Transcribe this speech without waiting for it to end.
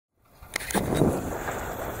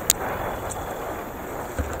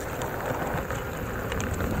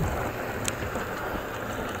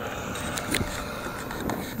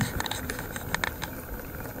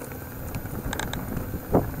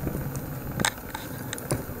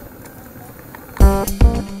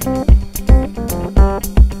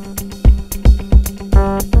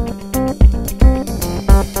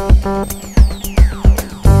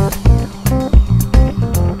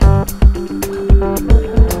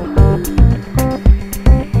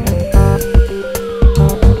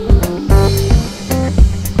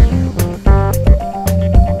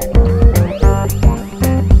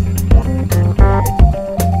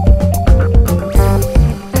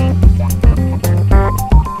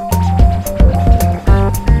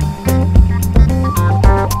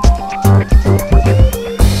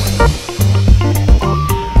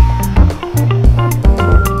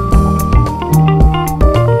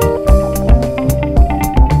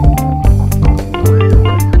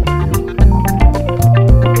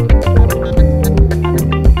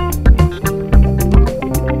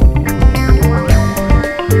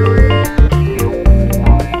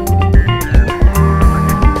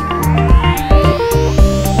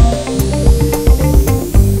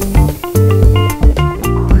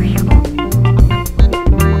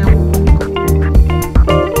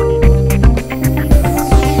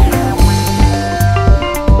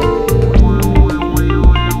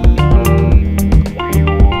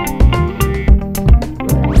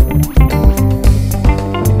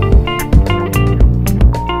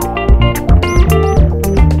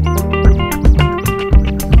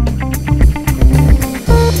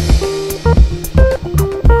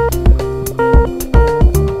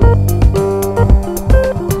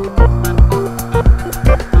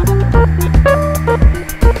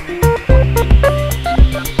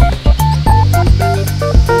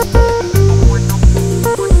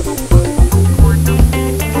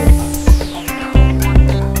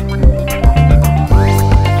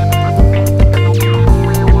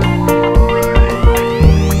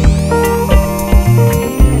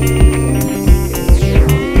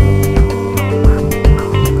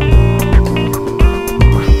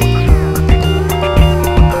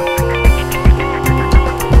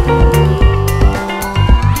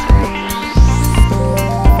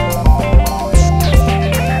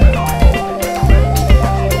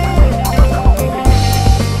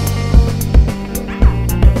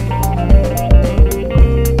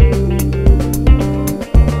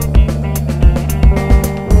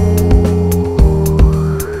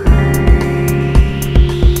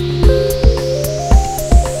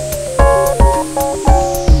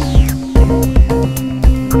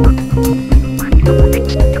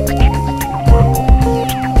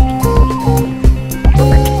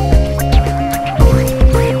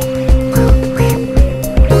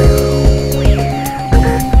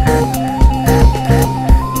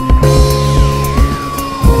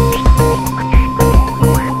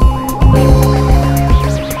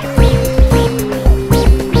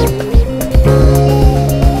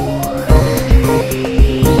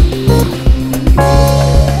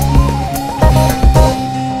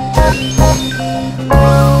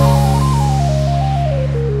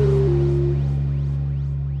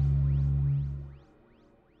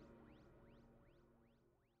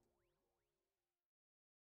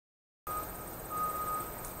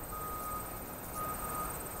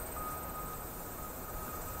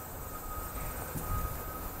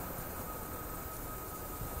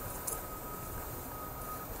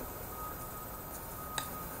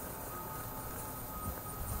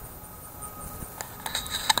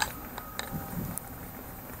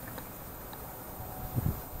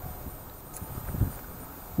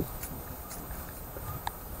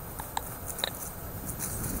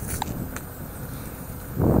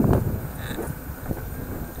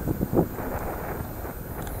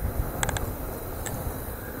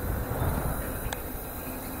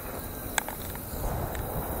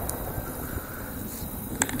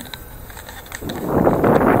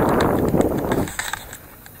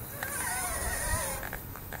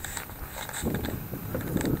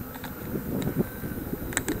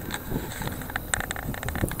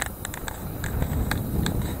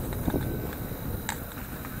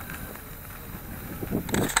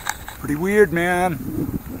Pretty weird, man.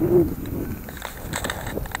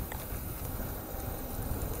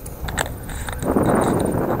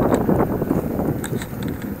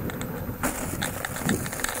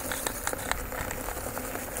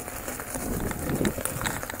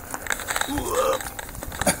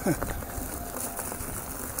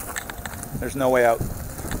 There's no way out.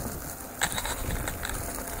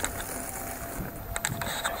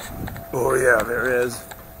 Oh yeah, there is.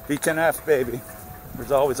 V10F, baby.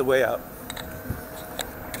 There's always a way out.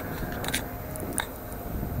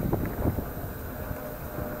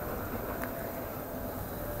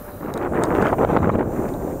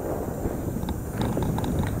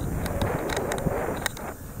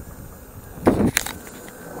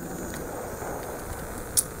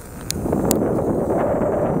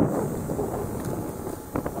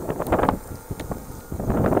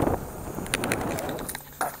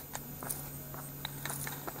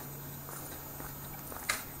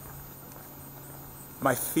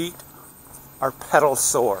 My feet are pedal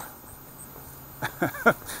sore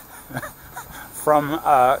from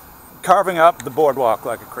carving up the boardwalk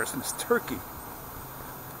like a Christmas turkey.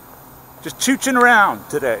 Just chooching around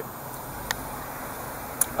today.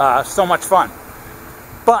 So much fun.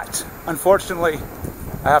 But unfortunately,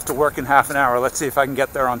 I have to work in half an hour. Let's see if I can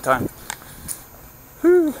get there on time.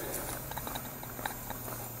 Whew.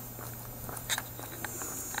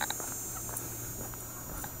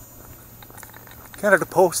 Canada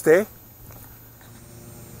Post, eh?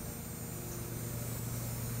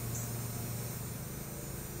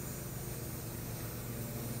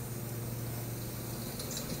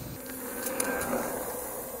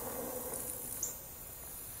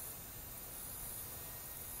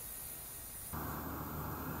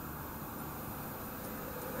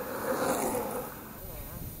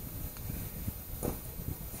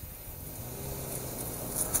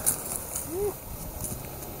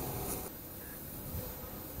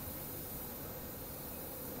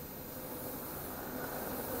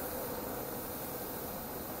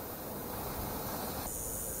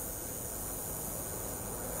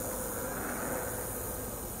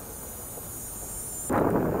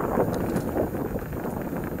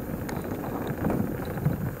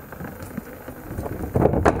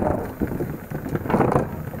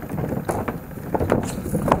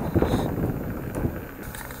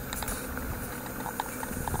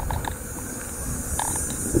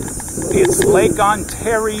 It's Lake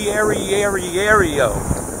Ontario.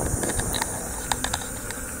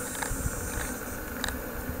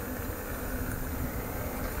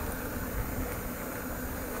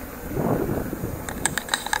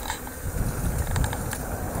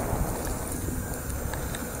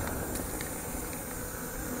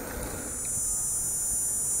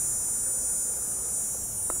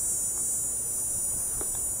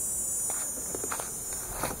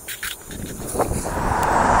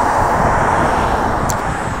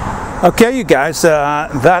 Okay, you guys,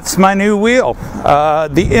 that's my new wheel.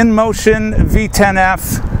 The Inmotion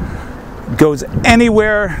V10F goes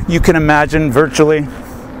anywhere you can imagine virtually.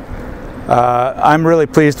 I'm really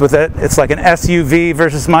pleased with it. It's like an SUV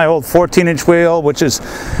versus my old 14-inch wheel, which is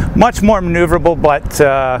much more maneuverable, but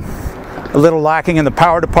a little lacking in the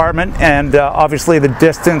power department, and obviously the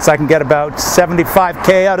distance. I can get about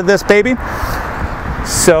 75K out of this baby.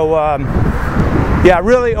 So yeah, it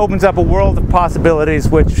really opens up a world of possibilities,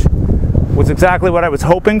 which was exactly what I was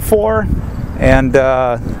hoping for. And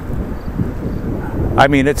I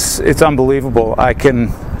mean, it's unbelievable. I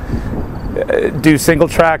can do single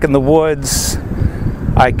track in the woods.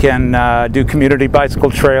 I can do community bicycle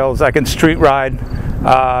trails. I can street ride.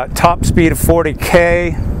 Top speed of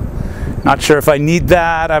 40K. Not sure if I need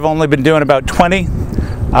that. I've only been doing about 20.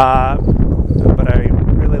 But I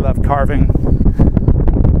really love carving.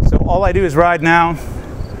 So all I do is ride now,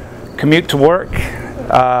 commute to work,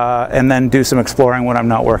 and then do some exploring when I'm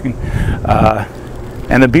not working.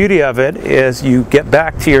 And the beauty of it is you get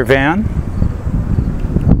back to your van,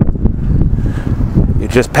 you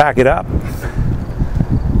just pack it up,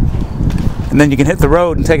 and then you can hit the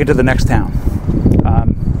road and take it to the next town.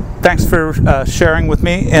 Thanks for sharing with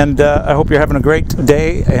me, and I hope you're having a great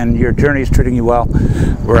day and your journey is treating you well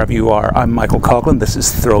wherever you are. I'm Michael Coughlin. This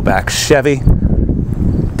is Throwback Chevy.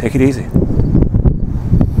 Take it easy.